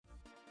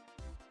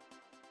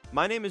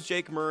My name is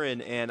Jake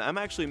Murrin, and I'm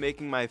actually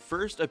making my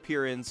first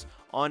appearance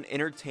on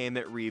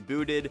Entertainment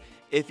Rebooted.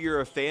 If you're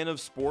a fan of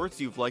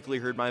sports, you've likely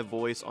heard my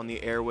voice on the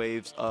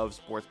airwaves of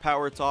Sports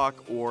Power Talk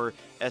or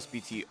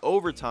SBT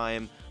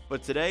Overtime,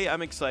 but today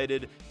I'm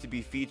excited to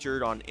be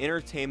featured on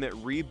Entertainment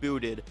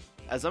Rebooted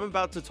as I'm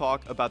about to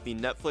talk about the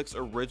Netflix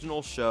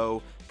original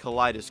show,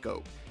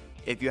 Kaleidoscope.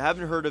 If you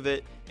haven't heard of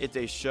it, it's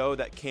a show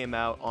that came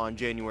out on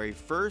January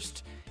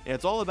 1st, and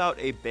it's all about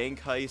a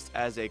bank heist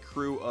as a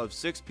crew of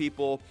 6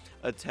 people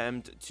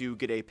attempt to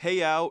get a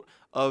payout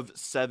of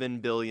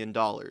 $7 billion.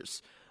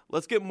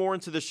 Let's get more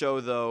into the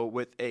show, though,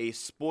 with a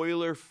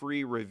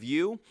spoiler-free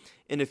review.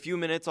 In a few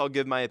minutes, I'll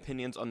give my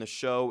opinions on the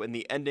show and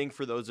the ending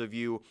for those of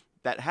you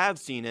that have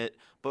seen it,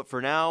 but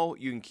for now,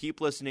 you can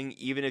keep listening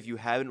even if you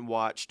haven't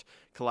watched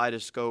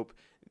Kaleidoscope.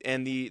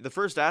 And the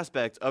first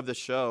aspect of the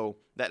show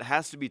that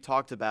has to be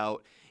talked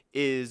about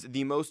is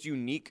the most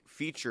unique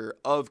feature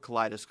of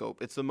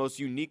Kaleidoscope. It's the most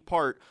unique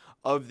part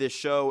of this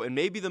show, and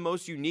maybe the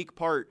most unique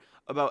part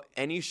about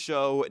any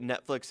show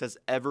Netflix has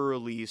ever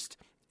released,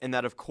 and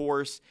that, of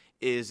course,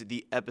 is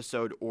the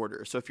episode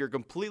order. So if you're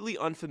completely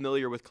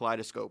unfamiliar with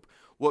Kaleidoscope,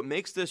 what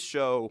makes this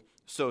show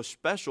so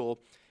special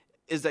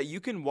is that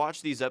you can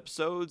watch these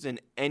episodes in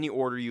any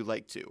order you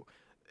like to,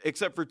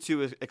 except for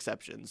 2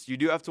 exceptions. You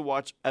do have to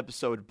watch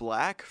episode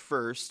Black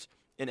first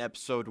and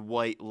episode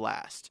White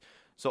last.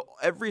 So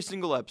every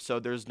single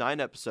episode, there's 9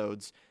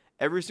 episodes,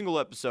 every single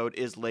episode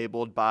is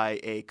labeled by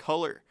a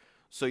color.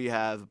 So you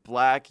have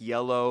black,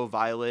 yellow,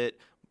 violet,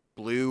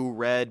 blue,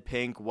 red,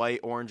 pink,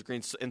 white, orange,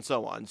 green, and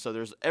so on. So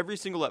there's every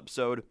single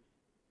episode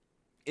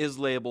is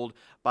labeled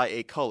by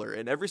a color,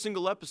 and every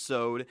single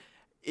episode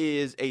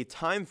is a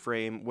time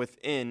frame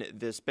within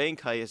this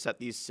bank heist that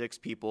these 6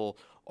 people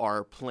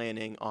are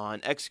planning on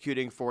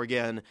executing for,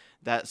 again,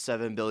 that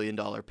 $7 billion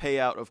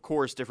payout. Of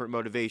course, different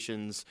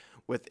motivations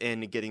within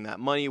getting that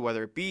money,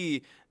 whether it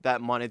be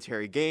that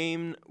monetary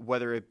gain,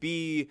 whether it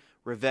be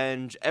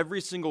revenge.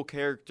 Every single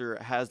character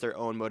has their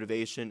own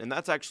motivation, and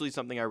that's actually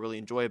something I really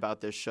enjoy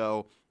about this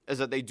show, is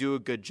that they do a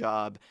good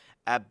job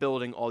at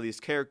building all these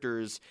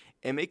characters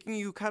and making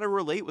you kind of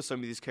relate with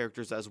some of these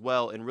characters as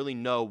well and really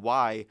know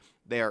why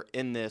they are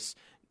in this,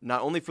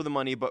 not only for the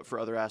money, but for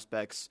other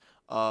aspects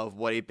of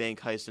what a bank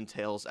heist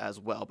entails as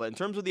well. But in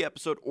terms of the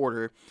episode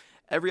order,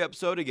 every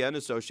episode, again,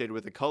 is associated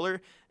with a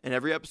color, and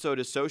every episode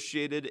is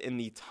associated in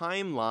the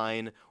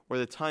timeline or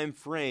the time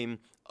frame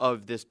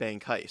of this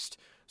bank heist.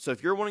 So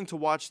if you're wanting to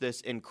watch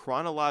this in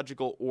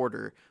chronological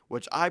order,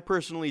 which I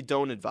personally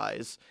don't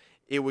advise,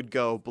 it would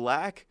go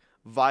black,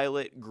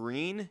 violet,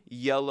 green,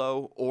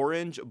 yellow,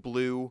 orange,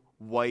 blue,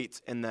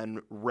 white, and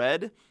then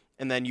red,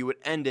 and then you would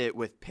end it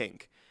with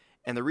pink.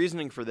 And the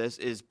reasoning for this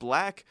is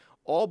black.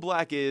 All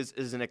black is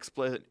an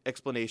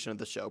explanation of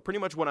the show, pretty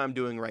much what I'm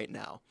doing right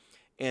now.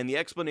 And the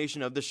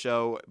explanation of the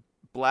show,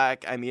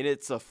 black, I mean,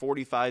 it's a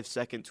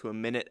 45-second to a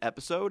minute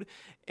episode,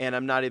 and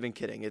I'm not even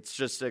kidding. It's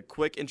just a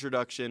quick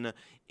introduction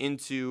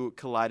into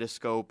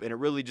Kaleidoscope, and it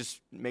really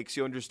just makes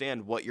you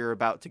understand what you're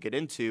about to get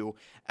into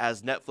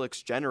as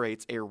Netflix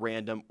generates a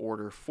random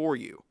order for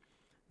you.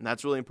 And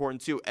that's really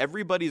important too.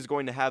 Everybody's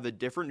going to have a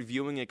different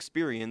viewing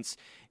experience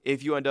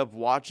if you end up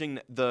watching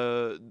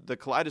the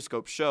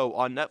Kaleidoscope show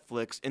on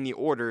Netflix in the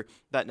order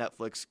that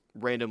Netflix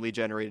randomly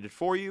generated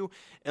for you,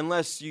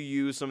 unless you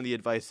use some of the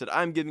advice that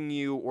I'm giving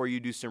you or you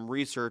do some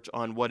research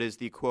on what is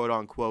the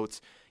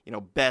quote-unquote,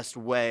 best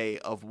way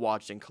of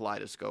watching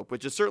Kaleidoscope,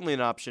 which is certainly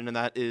an option, and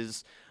that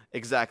is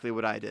exactly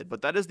what I did.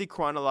 But that is the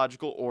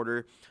chronological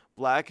order.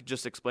 Black,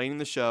 just explaining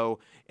the show,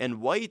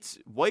 and white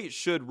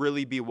should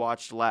really be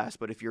watched last,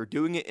 but if you're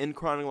doing it in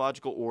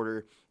chronological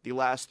order, the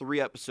last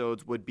 3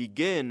 episodes would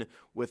begin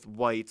with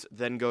white,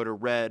 then go to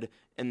red,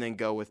 and then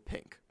go with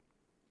pink.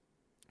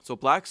 So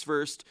black's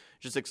first,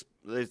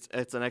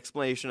 it's an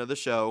explanation of the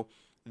show.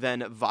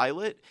 Then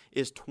violet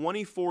is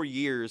 24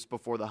 years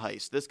before the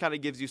heist. This kind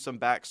of gives you some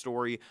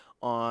backstory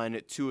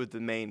on 2 of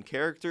the main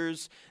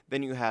characters.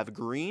 Then you have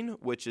green,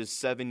 which is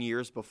 7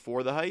 years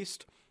before the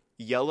heist.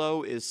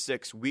 Yellow is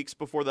 6 weeks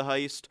before the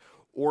heist.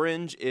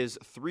 Orange is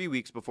 3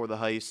 weeks before the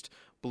heist.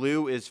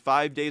 Blue is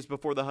 5 days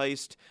before the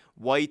heist.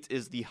 White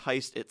is the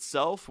heist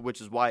itself,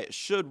 which is why it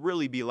should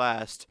really be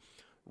last.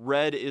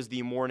 Red is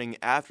the morning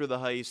after the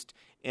heist.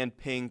 And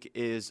pink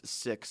is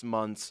 6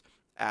 months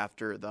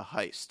after the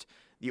heist.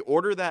 The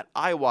order that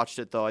I watched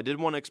it, though, I did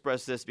want to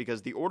express this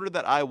because the order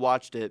that I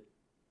watched it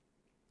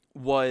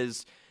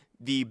was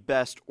the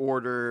best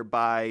order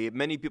by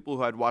many people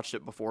who had watched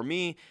it before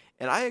me,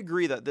 and I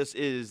agree that this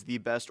is the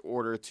best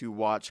order to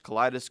watch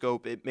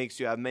Kaleidoscope. It makes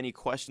you have many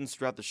questions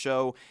throughout the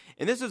show,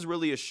 and this is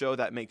really a show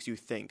that makes you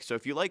think. So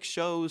if you like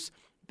shows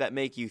that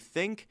make you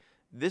think,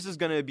 this is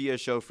going to be a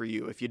show for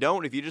you. If you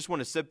don't, if you just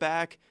want to sit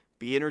back,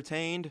 be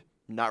entertained,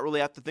 not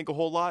really have to think a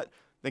whole lot,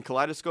 then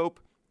Kaleidoscope,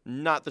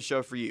 not the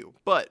show for you.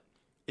 But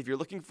if you're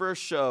looking for a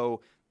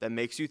show that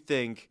makes you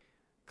think,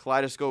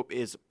 Kaleidoscope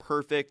is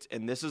perfect,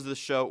 and this is the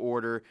show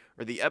order,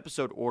 or the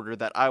episode order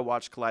that I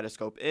watched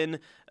Kaleidoscope in.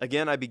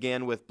 Again, I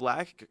began with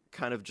Black,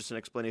 kind of just an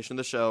explanation of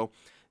the show.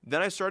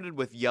 Then I started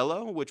with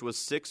Yellow, which was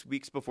 6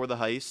 weeks before the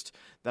heist.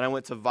 Then I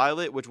went to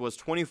Violet, which was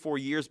 24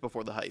 years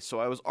before the heist. So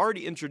I was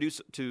already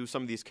introduced to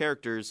some of these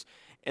characters,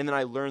 and then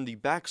I learned the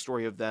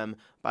backstory of them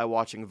by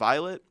watching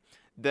Violet.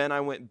 Then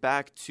I went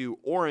back to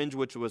Orange,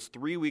 which was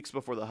 3 weeks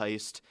before the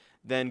heist.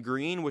 Then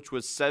Green, which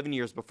was 7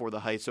 years before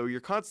the heist. So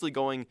you're constantly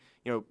going,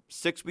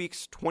 6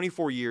 weeks,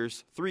 24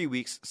 years, 3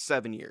 weeks,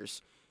 7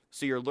 years.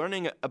 So you're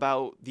learning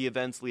about the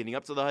events leading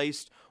up to the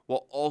heist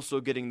while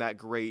also getting that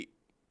great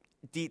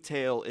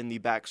detail in the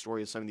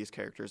backstory of some of these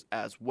characters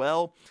as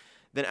well.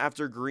 Then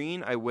after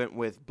Green, I went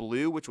with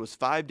Blue, which was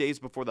 5 days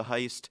before the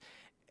heist.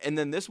 And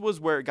then this was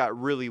where it got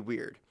really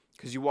weird,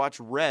 because you watch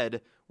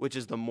Red, which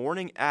is the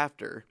morning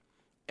after,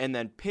 and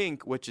then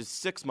Pink, which is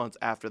 6 months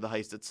after the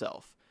heist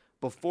itself,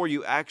 before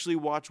you actually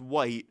watch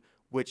White,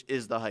 which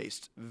is the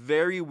heist.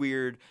 Very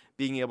weird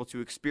being able to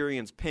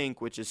experience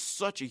Pink, which is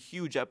such a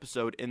huge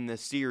episode in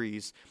this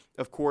series.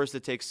 Of course,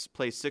 it takes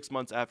place 6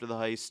 months after the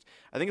heist.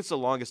 I think it's the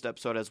longest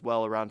episode as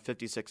well, around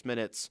 56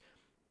 minutes.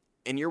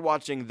 And you're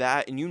watching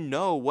that, and you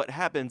know what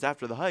happens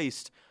after the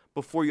heist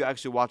before you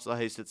actually watch the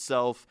heist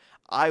itself.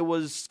 I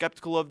was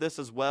skeptical of this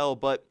as well,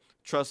 but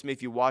trust me,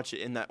 if you watch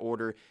it in that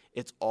order,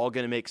 it's all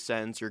going to make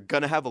sense. You're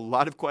going to have a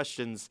lot of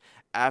questions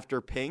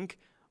after Pink,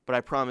 but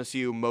I promise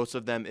you most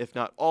of them, if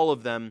not all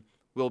of them,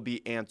 will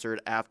be answered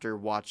after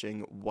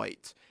watching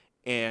White.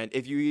 And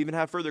if you even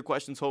have further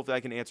questions, hopefully I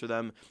can answer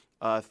them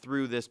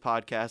through this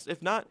podcast.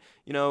 If not,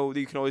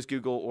 you can always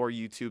Google or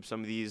YouTube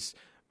some of these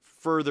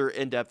further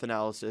in-depth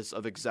analysis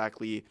of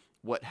exactly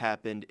what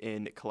happened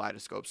in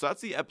Kaleidoscope. So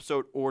that's the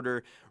episode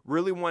order.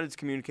 Really wanted to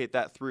communicate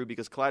that through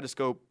because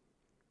Kaleidoscope,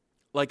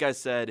 like I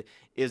said,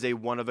 is a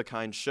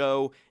one-of-a-kind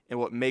show, and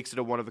what makes it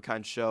a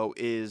one-of-a-kind show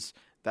is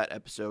that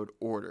episode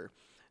order.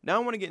 Now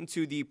I want to get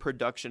into the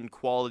production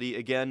quality.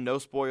 Again, no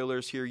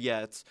spoilers here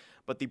yet,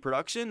 but the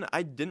production,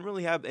 I didn't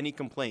really have any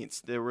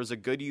complaints. There was a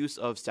good use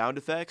of sound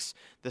effects.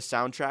 The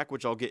soundtrack,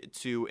 which I'll get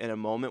to in a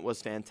moment,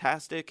 was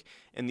fantastic,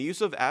 and the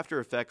use of After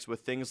Effects with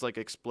things like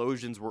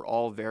explosions were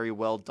all very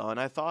well done,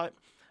 I thought.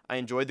 I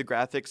enjoyed the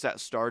graphics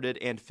that started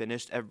and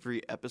finished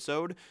every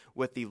episode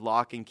with the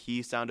lock and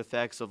key sound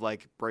effects of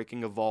like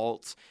breaking a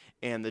vault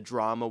and the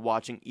drama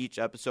watching each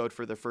episode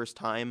for the first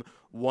time,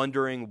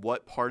 wondering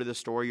what part of the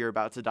story you're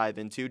about to dive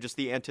into. Just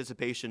the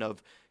anticipation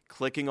of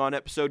clicking on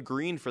episode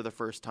Green for the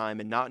first time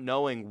and not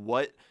knowing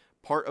what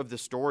part of the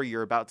story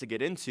you're about to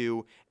get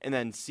into, and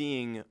then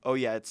seeing, oh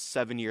yeah, it's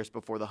 7 years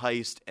before the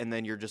heist, and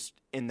then you're just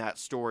in that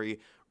story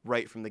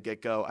right from the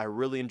get-go. I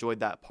really enjoyed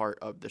that part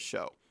of the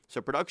show.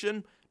 So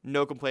production,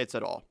 no complaints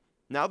at all.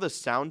 Now the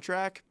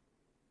soundtrack,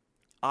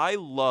 I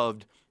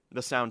loved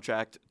the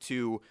soundtrack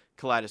to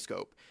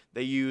Kaleidoscope.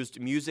 They used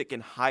music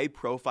in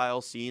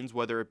high-profile scenes,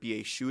 whether it be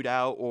a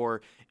shootout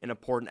or an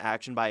important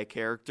action by a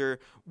character.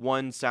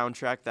 One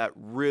soundtrack that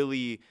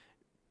really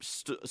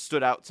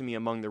stood out to me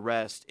among the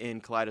rest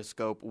in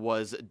Kaleidoscope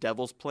was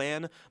Devil's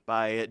Plan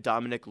by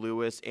Dominic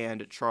Lewis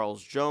and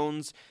Charles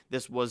Jones.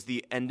 This was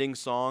the ending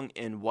song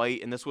in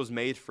White, and this was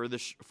made for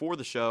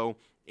the show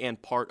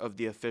and part of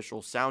the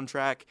official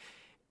soundtrack.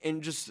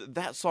 And just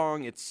that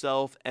song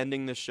itself,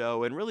 ending the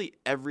show, and really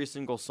every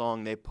single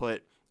song they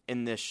put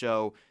in this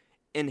show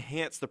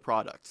enhanced the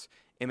product.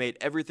 It made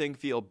everything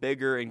feel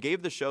bigger and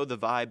gave the show the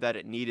vibe that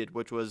it needed,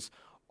 which was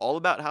all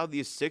about how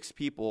these 6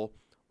 people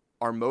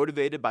are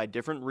motivated by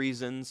different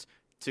reasons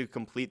to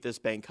complete this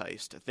bank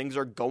heist. Things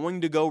are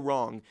going to go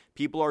wrong.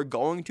 People are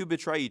going to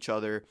betray each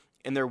other,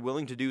 and they're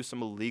willing to do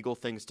some illegal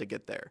things to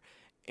get there.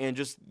 And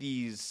just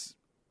these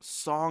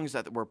songs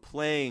that were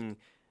playing,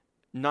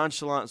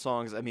 nonchalant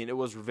songs, I mean, it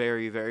was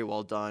very, very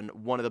well done.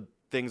 One of the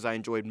things I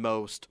enjoyed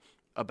most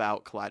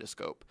about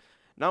Kaleidoscope.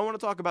 Now I want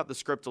to talk about the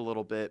script a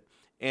little bit,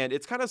 and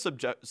it's kind of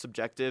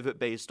subjective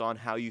based on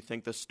how you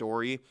think the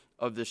story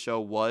of the show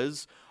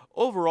was.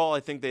 Overall,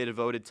 I think they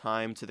devoted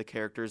time to the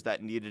characters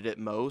that needed it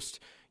most.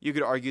 You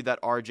could argue that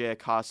RJ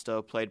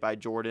Acosta, played by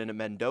Jordan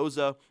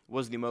Mendoza,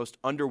 was the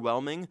most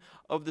underwhelming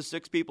of the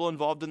 6 people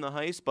involved in the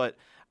heist, but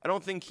I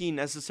don't think he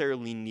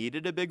necessarily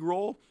needed a big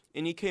role,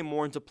 and he came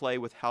more into play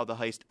with how the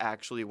heist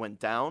actually went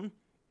down.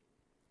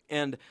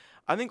 And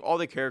I think all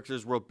the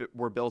characters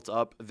were built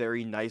up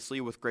very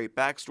nicely with great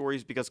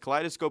backstories, because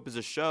Kaleidoscope is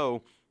a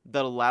show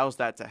that allows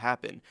that to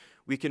happen.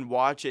 We can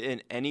watch it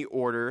in any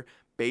order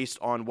based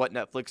on what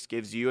Netflix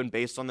gives you and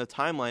based on the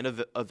timeline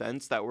of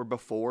events that were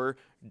before,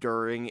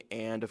 during,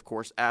 and of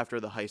course after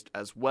the heist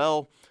as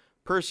well.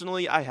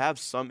 Personally, I have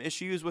some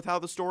issues with how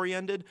the story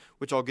ended,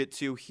 which I'll get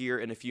to here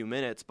in a few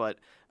minutes, but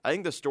I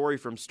think the story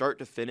from start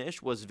to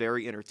finish was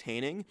very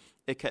entertaining.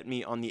 It kept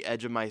me on the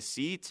edge of my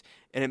seat,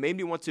 and it made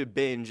me want to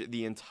binge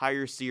the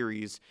entire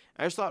series.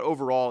 I just thought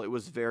overall it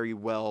was very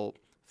well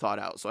thought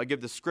out. So I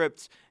give the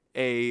script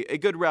a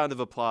good round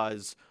of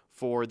applause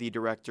for the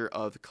director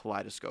of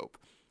Kaleidoscope.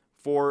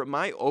 For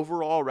my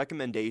overall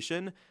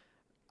recommendation,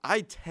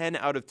 I 10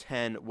 out of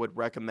 10 would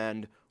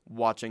recommend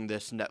watching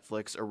this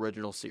Netflix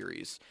original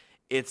series.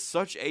 It's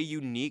such a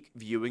unique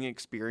viewing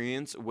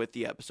experience with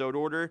the episode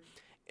order,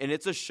 and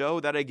it's a show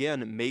that,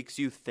 again, makes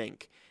you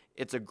think.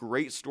 It's a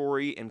great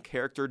story and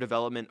character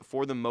development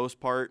for the most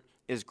part.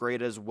 is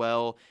great as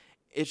well.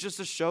 It's just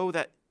a show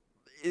that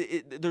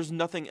there's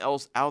nothing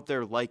else out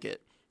there like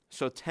it.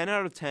 So 10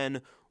 out of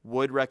 10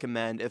 would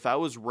recommend. If I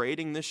was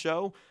rating this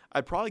show,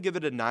 I'd probably give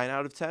it a 9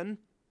 out of 10.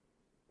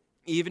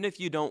 Even if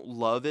you don't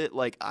love it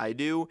like I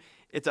do,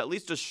 it's at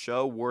least a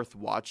show worth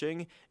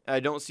watching. I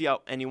don't see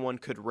how anyone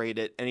could rate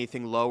it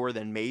anything lower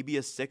than maybe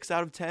a 6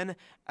 out of 10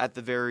 at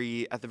the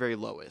very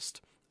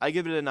lowest. I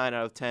give it a 9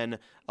 out of 10.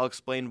 I'll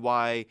explain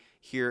why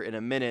here in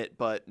a minute,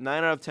 but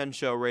 9 out of 10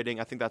 show rating,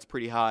 I think that's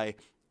pretty high.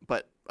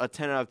 But a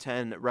 10 out of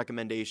 10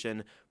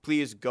 recommendation,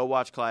 please go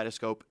watch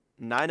Kaleidoscope.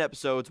 9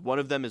 episodes, one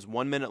of them is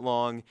 1 minute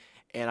long,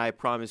 and I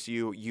promise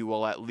you, you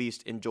will at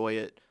least enjoy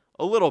it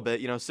a little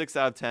bit. 6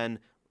 out of 10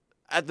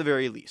 at the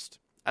very least.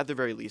 At the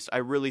very least, I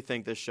really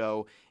think this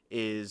show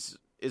is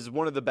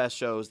one of the best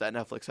shows that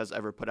Netflix has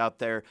ever put out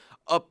there,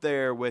 up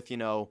there with,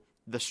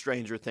 the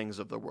Stranger Things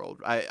of the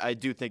world. I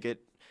do think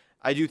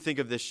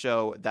of this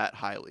show that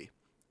highly.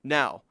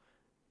 Now,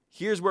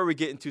 here's where we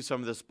get into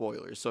some of the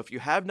spoilers. So if you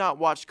have not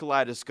watched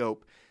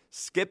Kaleidoscope,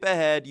 skip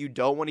ahead. You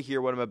don't want to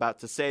hear what I'm about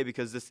to say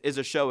because this is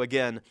a show,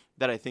 again,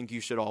 that I think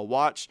you should all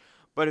watch.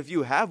 But if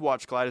you have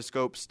watched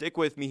Kaleidoscope, stick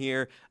with me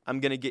here. I'm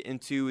going to get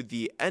into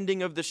the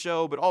ending of the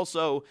show, but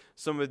also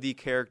some of the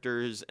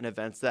characters and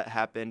events that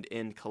happened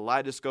in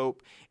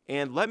Kaleidoscope.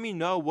 And let me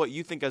know what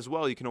you think as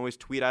well. You can always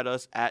tweet at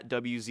us at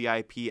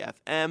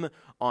WZIPFM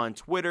on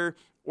Twitter,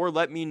 or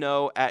let me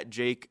know at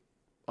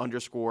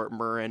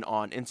Jake_Murrin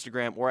on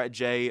Instagram or at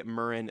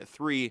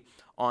JMurrin3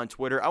 on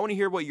Twitter. I want to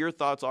hear what your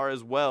thoughts are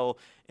as well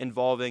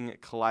involving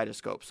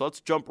Kaleidoscope. So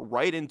let's jump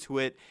right into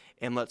it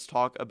and let's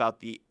talk about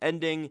the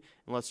ending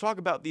and let's talk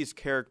about these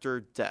character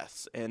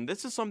deaths. And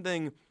this is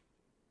something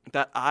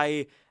that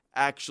I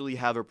actually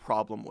have a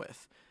problem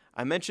with.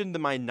 I mentioned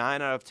my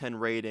 9 out of 10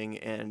 rating,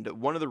 and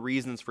one of the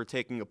reasons for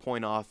taking a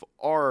point off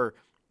are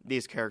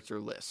these character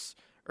lists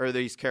or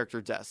these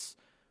character deaths.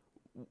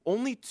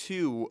 Only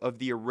 2 of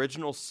the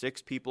original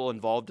 6 people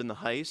involved in the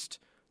heist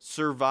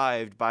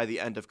survived by the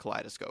end of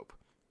Kaleidoscope.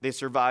 They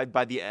survived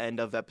by the end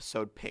of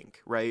episode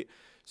Pink, right?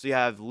 So you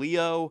have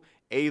Leo,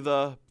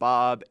 Ava,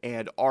 Bob,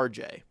 and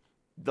RJ.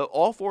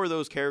 All 4 of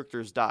those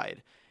characters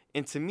died.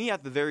 And to me,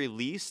 at the very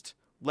least,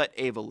 let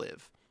Ava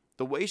live.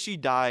 The way she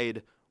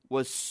died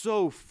was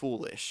so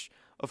foolish.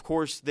 Of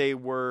course, they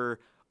were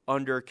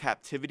under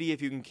captivity,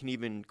 if you can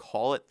even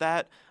call it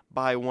that,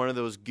 by one of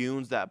those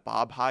goons that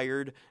Bob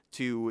hired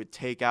to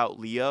take out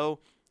Leo.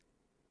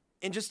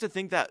 And just to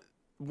think that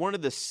one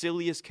of the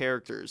silliest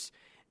characters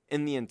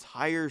in the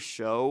entire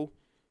show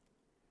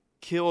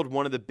killed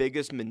one of the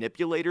biggest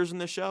manipulators in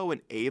the show,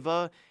 and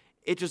Ava,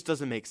 it just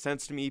doesn't make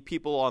sense to me.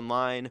 People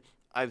online,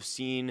 I've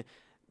seen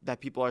that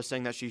people are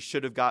saying that she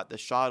should have got the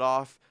shot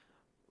off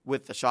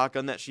with the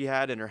shotgun that she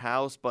had in her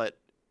house, but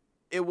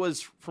it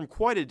was from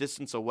quite a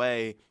distance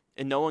away,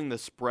 and knowing the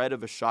spread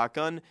of a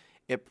shotgun,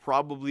 it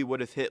probably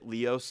would have hit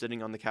Leo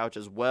sitting on the couch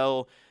as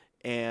well.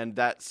 And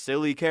that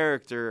silly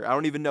character, I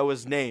don't even know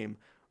his name,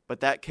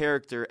 but that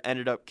character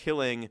ended up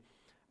killing,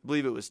 I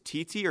believe it was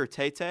Titi or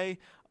Tete,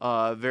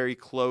 a very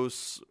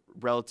close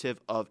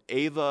relative of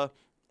Ava,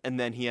 and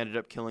then he ended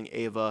up killing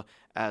Ava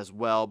as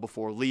well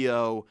before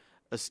Leo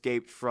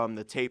escaped from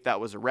the tape that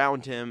was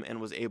around him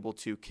and was able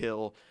to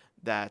kill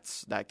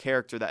that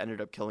character that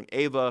ended up killing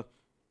Ava.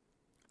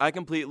 I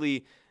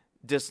completely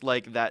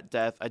dislike that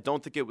death. I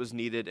don't think it was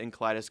needed in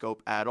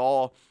Kaleidoscope at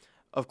all.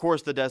 Of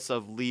course, the deaths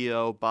of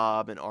Leo,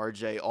 Bob, and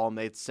RJ all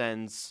made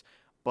sense,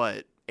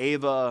 but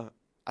Ava,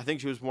 I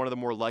think she was one of the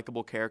more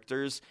likable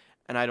characters,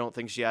 and I don't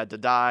think she had to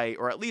die,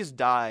 or at least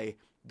die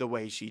the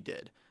way she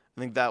did.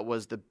 I think that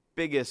was the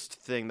biggest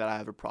thing that I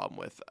have a problem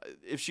with.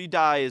 If she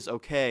dies,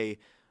 okay,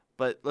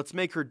 but let's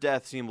make her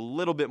death seem a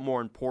little bit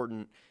more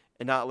important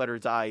and not let her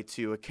die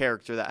to a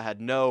character that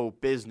had no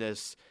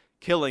business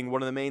killing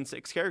one of the main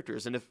 6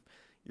 characters. And if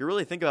you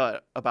really think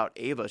about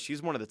Ava,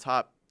 she's one of the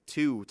top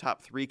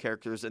 3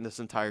 characters in this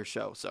entire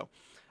show. So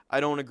I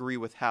don't agree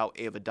with how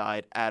Ava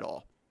died at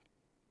all.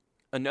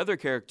 Another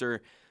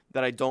character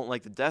that I don't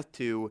like the death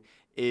to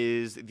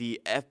is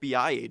the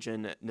FBI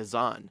agent,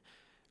 Nazan.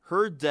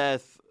 Her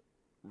death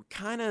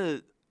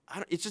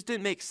it just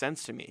didn't make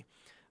sense to me.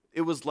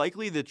 It was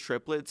likely the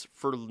triplets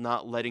for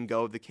not letting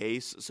go of the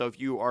case. So if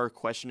you are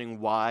questioning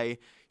why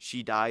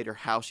she died or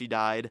how she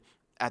died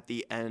at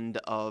the end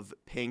of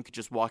Pink,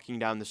 just walking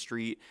down the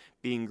street,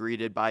 being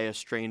greeted by a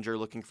stranger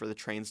looking for the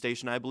train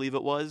station, I believe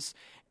it was,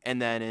 and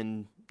then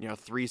in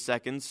 3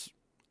 seconds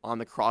on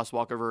the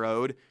crosswalk of her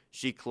road,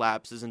 she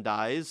collapses and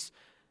dies.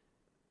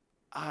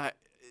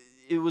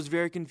 It was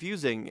very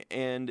confusing,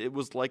 and it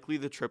was likely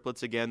the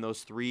triplets again,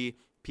 those 3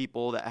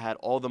 people that had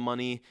all the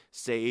money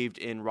saved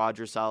in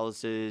Roger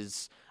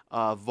Salas's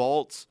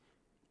vault.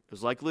 It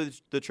was likely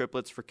the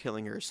triplets for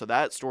killing her, so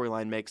that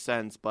storyline makes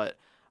sense, but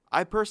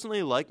I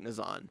personally like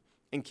Nazan,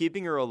 and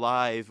keeping her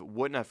alive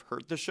wouldn't have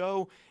hurt the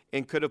show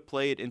and could have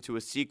played into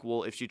a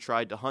sequel if she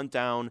tried to hunt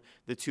down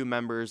the 2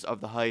 members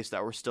of the heist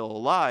that were still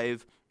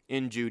alive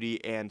in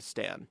Judy and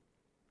Stan.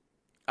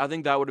 I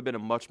think that would have been a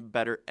much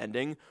better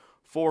ending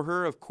for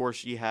her. Of course,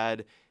 she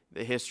had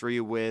the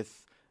history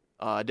with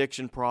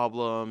addiction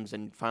problems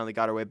and finally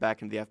got her way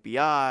back into the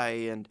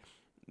FBI and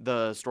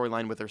the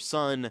storyline with her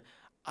son.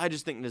 I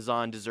just think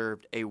Nazan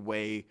deserved a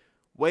way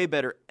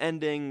better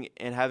ending,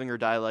 and having her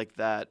die like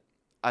that,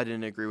 I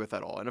didn't agree with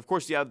at all. And of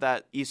course, you have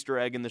that Easter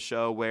egg in the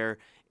show where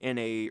in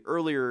a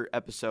earlier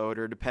episode,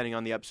 or depending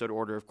on the episode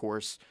order, of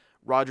course,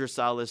 Roger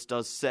Salas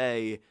does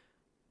say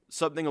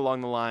something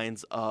along the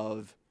lines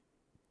of,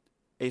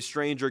 a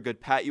stranger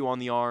could pat you on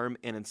the arm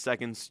and in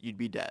seconds you'd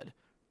be dead.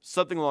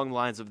 Something along the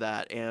lines of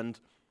that. And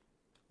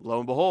lo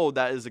and behold,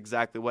 that is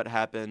exactly what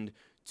happened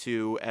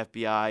to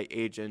FBI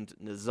agent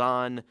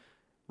Nazan.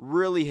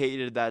 Really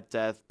hated that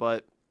death,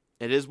 but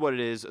it is what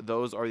it is.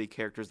 Those are the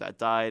characters that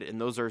died,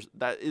 and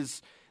that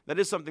is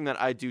something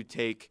that I do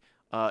take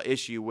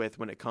issue with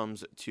when it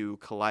comes to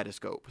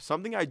Kaleidoscope.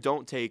 Something I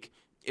don't take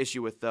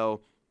issue with,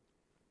 though,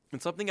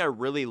 and something I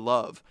really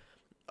love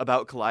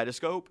about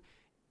Kaleidoscope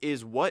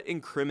is what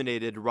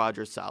incriminated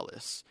Roger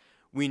Salas.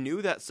 We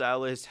knew that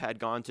Salas had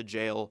gone to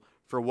jail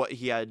for what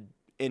he had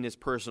in his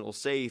personal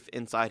safe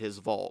inside his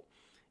vault.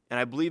 And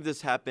I believe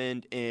this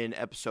happened in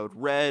episode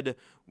Red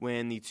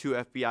when the 2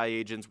 FBI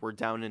agents were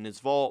down in his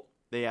vault.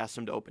 They asked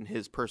him to open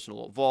his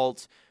personal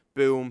vault.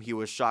 Boom, he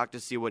was shocked to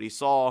see what he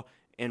saw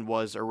and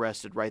was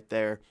arrested right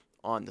there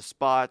on the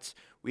spot.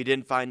 We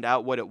didn't find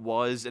out what it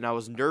was, and I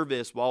was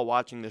nervous while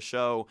watching the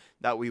show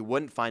that we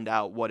wouldn't find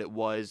out what it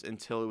was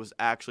until it was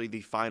actually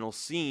the final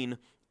scene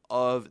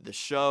of the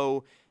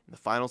show. The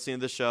final scene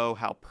of the show,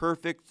 how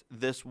perfect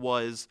this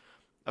was.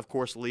 Of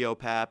course, Leo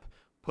Papp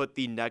put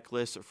the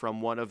necklace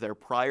from one of their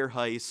prior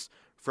heists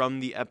from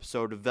the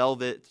episode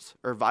Violet,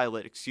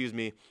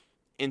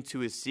 into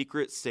his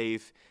secret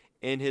safe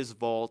in his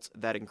vault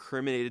that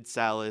incriminated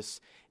Salas.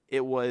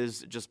 It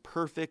was just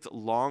perfect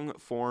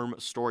long-form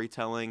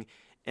storytelling,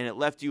 and it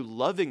left you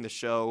loving the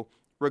show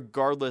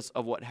regardless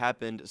of what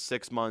happened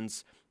 6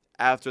 months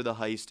after the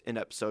heist in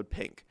episode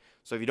Pink.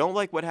 So if you don't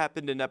like what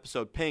happened in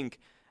episode Pink,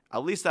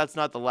 at least that's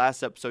not the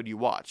last episode you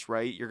watch,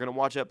 right? You're going to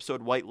watch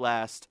episode White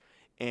last,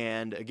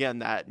 and again,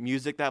 that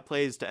music that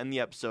plays to end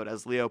the episode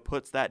as Leo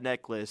puts that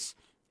necklace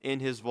in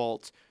his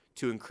vault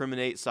to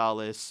incriminate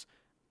Salas.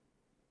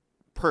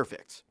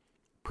 Perfect.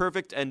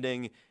 Perfect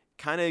ending.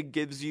 Kind of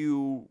gives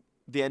you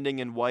the ending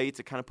in White.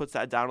 It kind of puts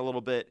that down a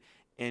little bit,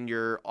 and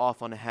you're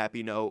off on a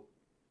happy note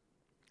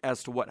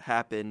as to what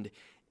happened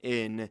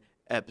in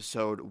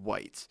episode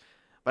White.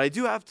 But I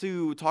do have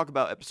to talk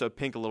about episode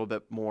Pink a little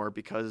bit more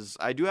because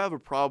I do have a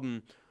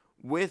problem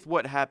with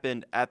what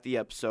happened at the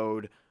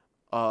episode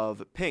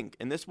of Pink.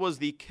 And this was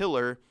the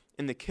killer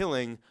in the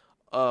killing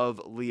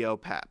of Leo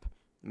Papp.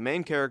 The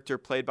main character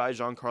played by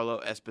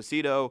Giancarlo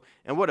Esposito.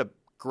 And what a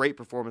great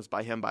performance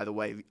by him, by the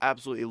way.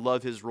 Absolutely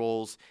love his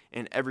roles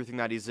and everything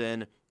that he's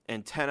in.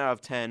 And 10 out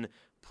of 10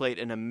 played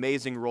an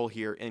amazing role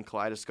here in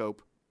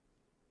Kaleidoscope.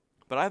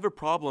 But I have a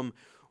problem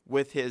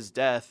with his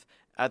death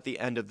at the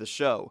end of the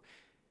show.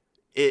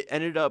 It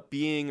ended up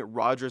being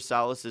Roger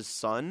Salas'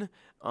 son,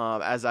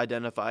 as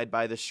identified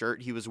by the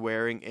shirt he was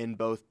wearing in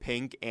both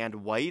Pink and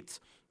White.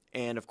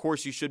 And of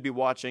course, you should be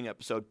watching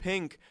episode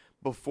Pink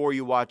before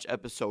you watch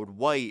episode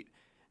White.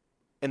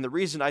 And the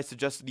reason I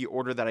suggested the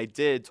order that I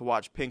did to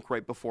watch Pink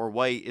right before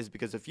White is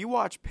because if you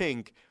watch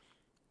Pink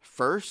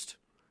first,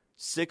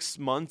 6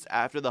 months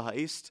after the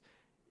heist,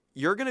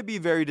 you're going to be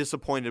very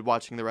disappointed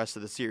watching the rest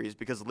of the series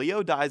because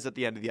Leo dies at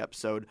the end of the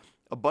episode.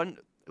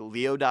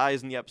 Leo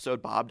dies in the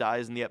episode, Bob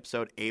dies in the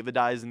episode, Ava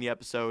dies in the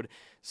episode,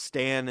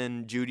 Stan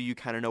and Judy, you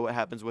kind of know what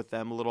happens with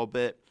them a little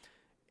bit.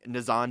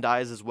 Nazan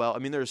dies as well. I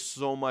mean, there's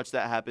so much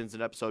that happens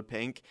in episode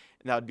Pink,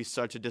 and that would be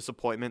such a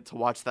disappointment to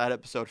watch that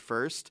episode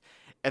first,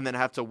 and then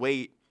have to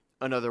wait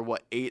another,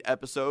 8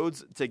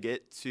 episodes to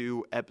get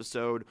to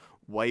episode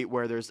White,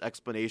 where there's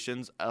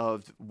explanations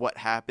of what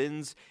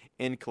happens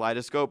in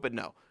Kaleidoscope. But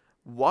no,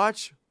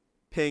 watch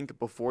Pink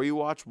before you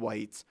watch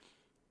White.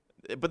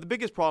 But the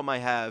biggest problem I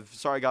have,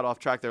 sorry I got off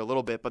track there a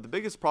little bit, but the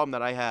biggest problem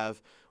that I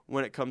have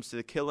when it comes to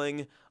the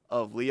killing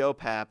of Leo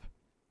Papp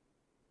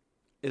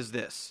is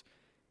this.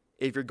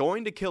 If you're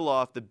going to kill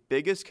off the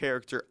biggest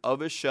character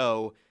of a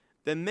show,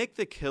 then make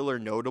the killer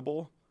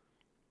notable.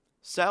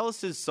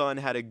 Salas' son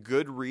had a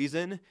good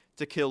reason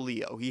to kill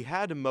Leo. He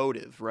had a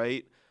motive,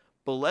 right?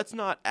 But let's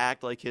not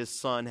act like his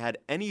son had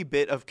any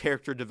bit of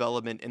character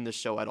development in the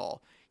show at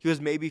all. He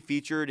was maybe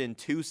featured in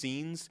 2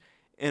 scenes,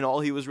 and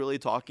all he was really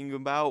talking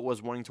about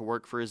was wanting to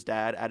work for his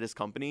dad at his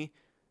company,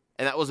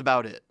 and that was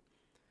about it.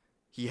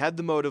 He had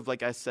the motive,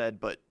 like I said,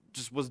 but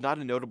just was not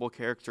a notable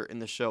character in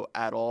the show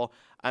at all.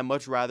 I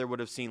much rather would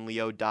have seen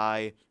Leo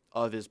die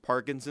of his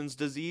Parkinson's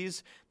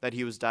disease that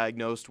he was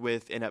diagnosed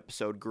with in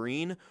episode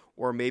Green,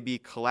 or maybe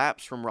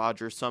collapse from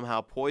Roger somehow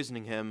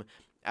poisoning him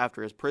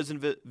after his prison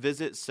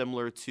visit,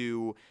 similar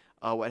to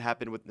what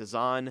happened with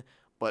Nazan.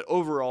 But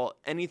overall,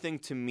 anything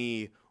to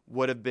me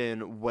would have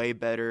been way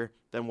better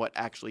than what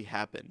actually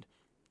happened.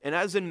 And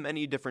as in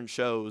many different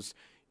shows,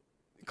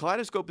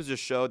 Kaleidoscope is a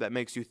show that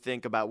makes you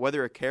think about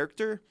whether a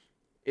character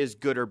is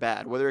good or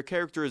bad, whether a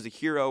character is a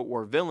hero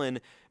or villain,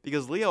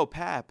 because Leo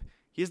Papp,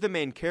 he's the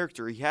main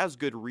character. He has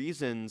good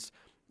reasons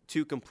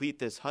to complete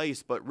this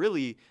heist, but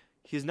really,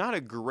 he's not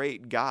a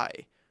great guy,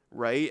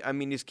 right? I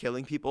mean, he's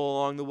killing people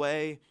along the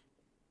way.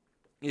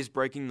 He's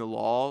breaking the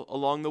law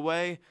along the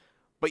way.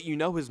 But you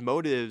know his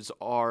motives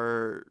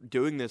are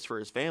doing this for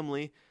his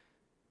family.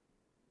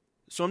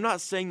 So I'm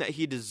not saying that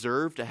he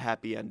deserved a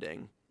happy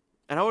ending.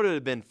 And I would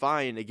have been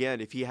fine,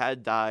 again, if he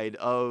had died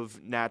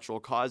of natural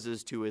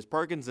causes to his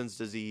Parkinson's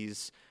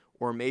disease,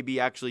 or maybe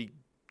actually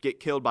get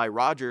killed by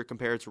Roger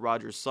compared to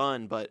Roger's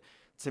son. But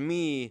to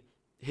me,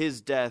 his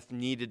death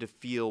needed to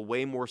feel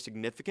way more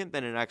significant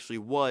than it actually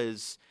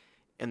was.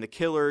 And the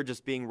killer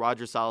just being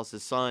Roger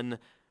Salas' son,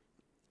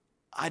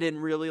 I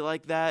didn't really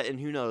like that. And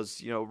who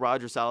knows,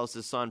 Roger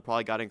Salas' son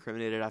probably got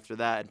incriminated after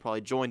that and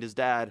probably joined his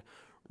dad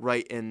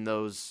right in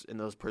those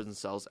prison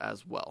cells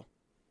as well.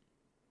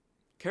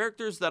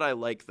 Characters that I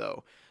like,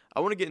 though. I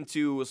want to get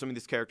into some of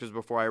these characters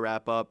before I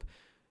wrap up.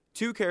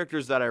 2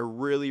 characters that I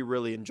really,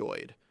 really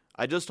enjoyed.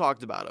 I just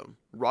talked about him.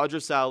 Roger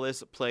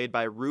Salas, played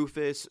by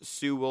Rufus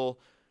Sewell.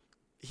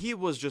 He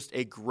was just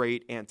a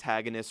great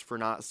antagonist for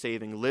not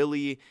saving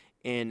Lily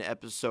in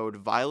episode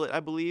Violet, I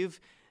believe.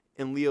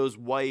 And Leo's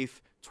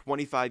wife,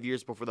 25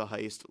 years before the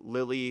heist,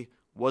 Lily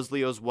was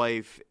Leo's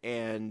wife,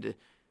 and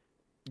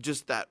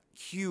just that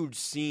huge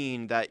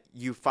scene that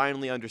you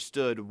finally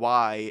understood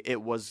why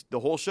the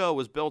whole show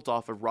was built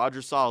off of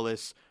Roger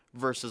Salas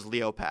versus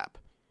Leo Papp.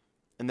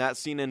 And that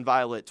scene in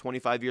Violet,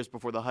 25 years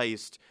before the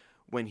heist,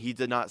 when he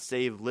did not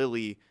save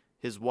Lily,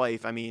 his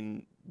wife, I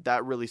mean,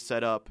 that really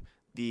set up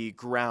the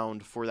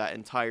ground for that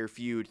entire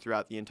feud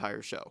throughout the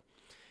entire show.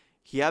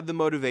 He had the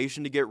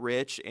motivation to get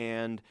rich,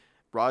 and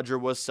Roger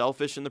was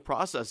selfish in the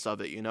process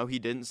of it. He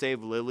didn't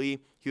save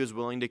Lily. He was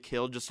willing to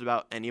kill just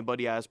about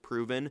anybody, as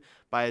proven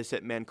by his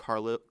hitman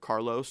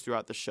Carlos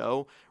throughout the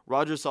show.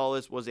 Roger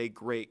Salas was a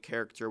great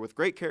character with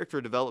great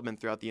character development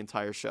throughout the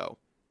entire show.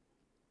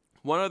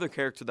 One other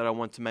character that I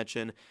want to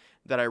mention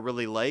that I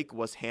really like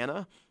was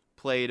Hannah,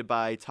 played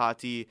by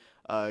Tati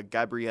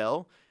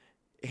Gabrielle.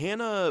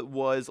 Hannah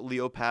was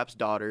Leo Papp's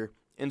daughter,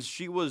 and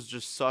she was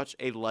just such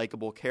a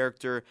likable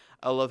character.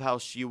 I love how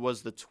she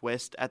was the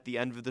twist at the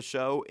end of the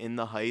show in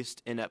the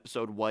heist in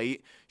episode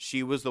White.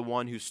 She was the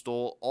one who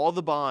stole all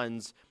the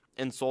bonds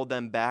and sold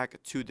them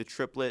back to the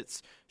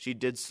triplets. She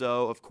did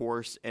so, of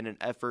course, in an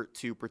effort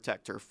to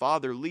protect her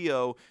father,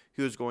 Leo,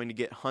 who was going to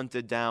get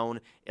hunted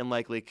down and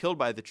likely killed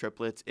by the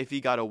triplets if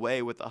he got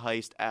away with the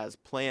heist as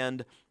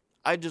planned.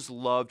 I just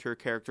loved her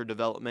character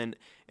development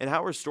and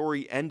how her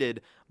story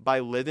ended by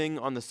living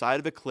on the side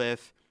of a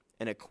cliff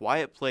in a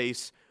quiet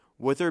place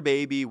with her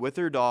baby, with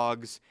her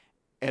dogs,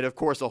 and of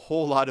course a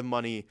whole lot of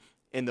money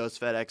in those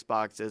FedEx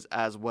boxes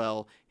as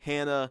well.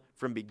 Hannah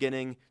from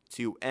beginning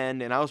to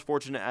end, and I was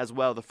fortunate as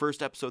well. The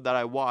first episode that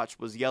I watched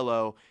was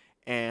Yellow,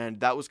 and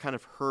that was kind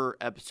of her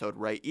episode,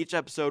 right? Each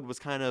episode was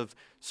kind of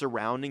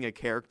surrounding a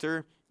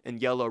character, and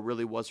Yellow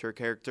really was her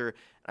character.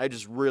 I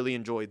just really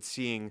enjoyed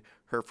seeing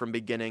her from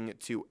beginning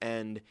to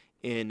end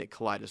in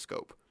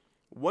Kaleidoscope.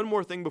 One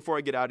more thing before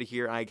I get out of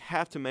here, I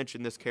have to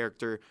mention this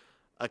character,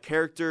 a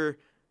character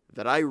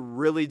that I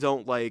really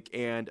don't like,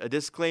 and a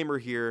disclaimer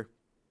here,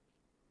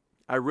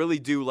 I really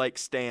do like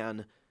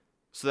Stan,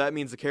 so that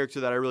means the character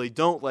that I really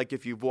don't like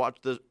if you've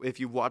watched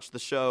the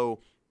show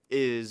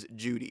is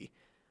Judy.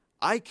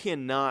 I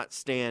cannot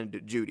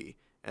stand Judy,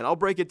 and I'll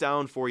break it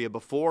down for you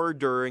before,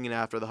 during, and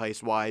after the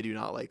heist why I do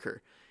not like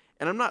her.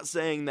 And I'm not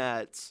saying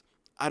that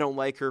I don't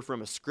like her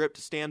from a script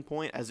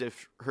standpoint, as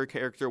if her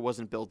character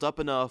wasn't built up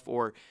enough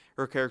or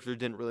her character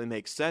didn't really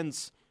make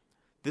sense.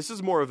 This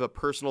is more of a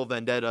personal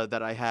vendetta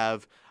that I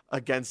have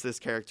against this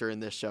character in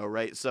this show,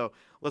 right? So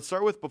let's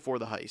start with before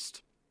the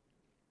heist.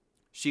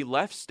 She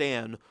left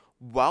Stan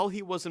while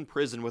he was in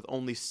prison with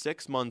only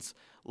 6 months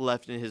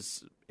left in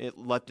his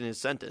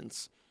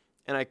sentence.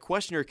 And I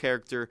question her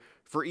character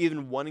for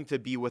even wanting to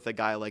be with a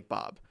guy like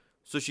Bob.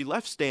 So she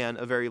left Stan,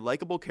 a very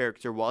likable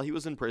character, while he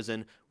was in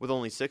prison with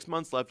only 6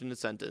 months left in his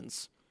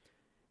sentence,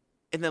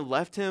 and then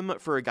left him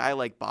for a guy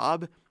like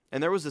Bob.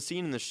 And there was a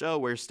scene in the show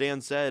where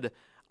Stan said,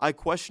 "I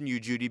question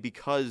you, Judy,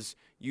 because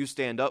you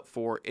stand up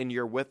for and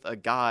you're with a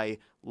guy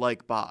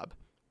like Bob."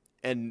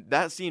 And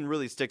that scene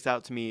really sticks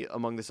out to me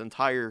among this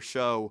entire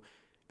show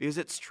because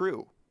it's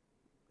true.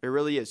 It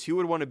really is. Who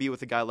would want to be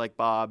with a guy like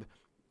Bob?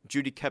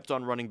 Judy kept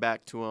on running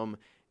back to him,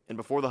 and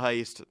before the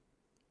heist,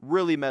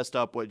 really messed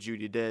up what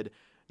Judy did.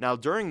 Now,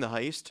 during the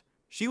heist,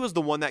 she was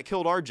the one that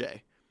killed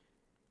RJ.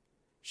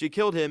 She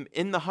killed him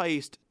in the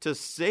heist to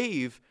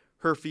save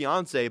her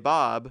fiance,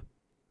 Bob.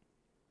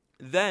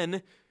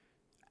 Then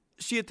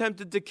she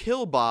attempted to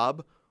kill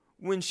Bob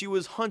when she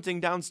was hunting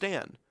down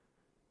Stan.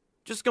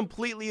 Just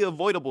completely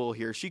avoidable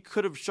here. She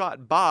could have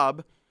shot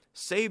Bob,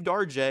 saved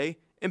RJ,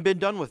 and been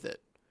done with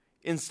it.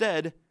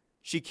 Instead,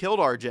 she killed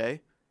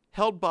RJ,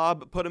 held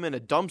Bob, put him in a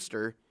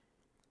dumpster,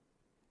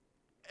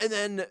 and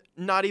then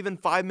not even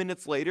 5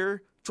 minutes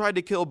later, tried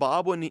to kill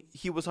Bob when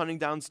he was hunting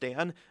down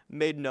Stan.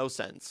 Made no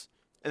sense.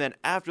 And then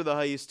after the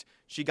heist,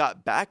 she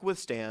got back with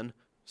Stan.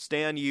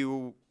 Stan,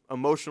 you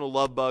emotional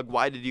love bug,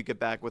 why did you get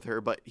back with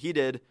her? But he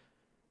did.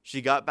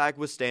 She got back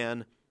with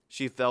Stan.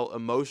 She felt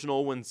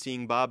emotional when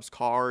seeing Bob's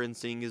car and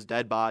seeing his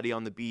dead body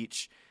on the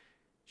beach.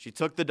 She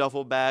took the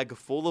duffel bag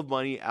full of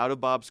money out of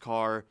Bob's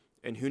car,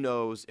 and who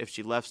knows if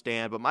she left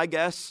Stan, but my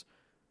guess,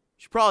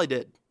 she probably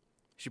did.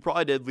 She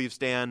probably did leave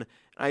Stan.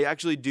 I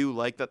actually do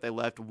like that they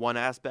left one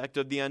aspect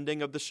of the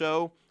ending of the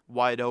show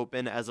wide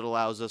open, as it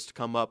allows us to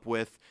come up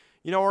with,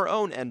 our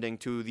own ending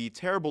to the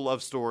terrible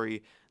love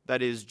story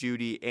that is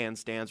Judy and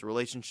Stan's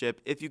relationship,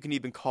 if you can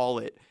even call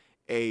it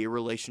a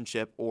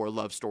relationship or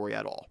love story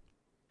at all.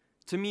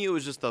 To me, it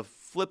was just a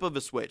flip of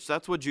a switch.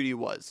 That's what Judy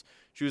was.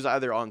 She was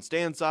either on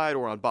Stan's side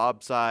or on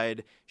Bob's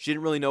side. She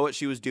didn't really know what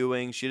she was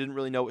doing. She didn't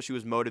really know what she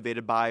was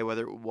motivated by,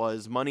 whether it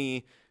was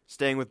money,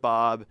 staying with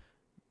Bob,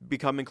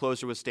 becoming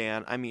closer with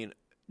Stan. I mean,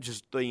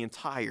 just the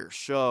entire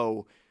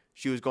show,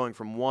 she was going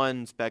from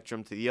one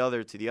spectrum to the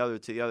other, to the other,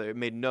 to the other. It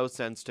made no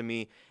sense to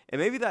me. And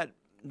maybe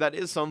that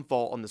is some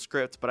fault on the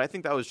script, but I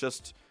think that was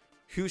just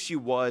who she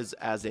was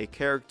as a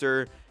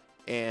character.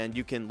 And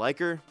you can like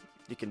her,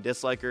 you can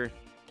dislike her.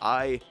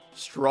 I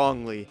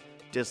strongly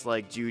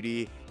dislike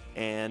Judy,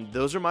 and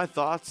those are my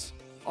thoughts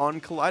on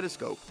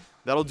Kaleidoscope.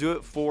 That'll do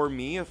it for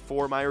me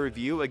for my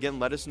review. Again,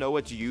 let us know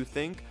what you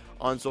think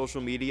on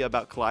social media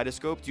about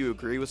Kaleidoscope. Do you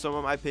agree with some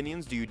of my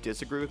opinions? Do you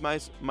disagree with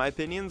my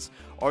opinions?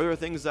 Are there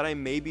things that I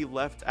maybe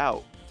left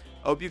out?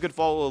 I hope you could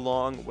follow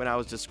along when I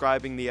was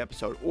describing the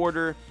episode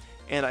order,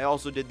 and I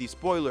also did the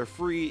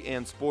spoiler-free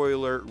and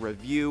spoiler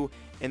review,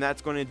 and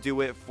that's going to do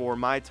it for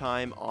my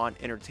time on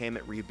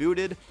Entertainment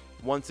Rebooted.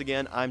 Once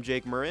again, I'm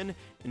Jake Murrin,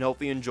 and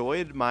hopefully you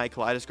enjoyed my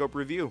Kaleidoscope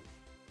review.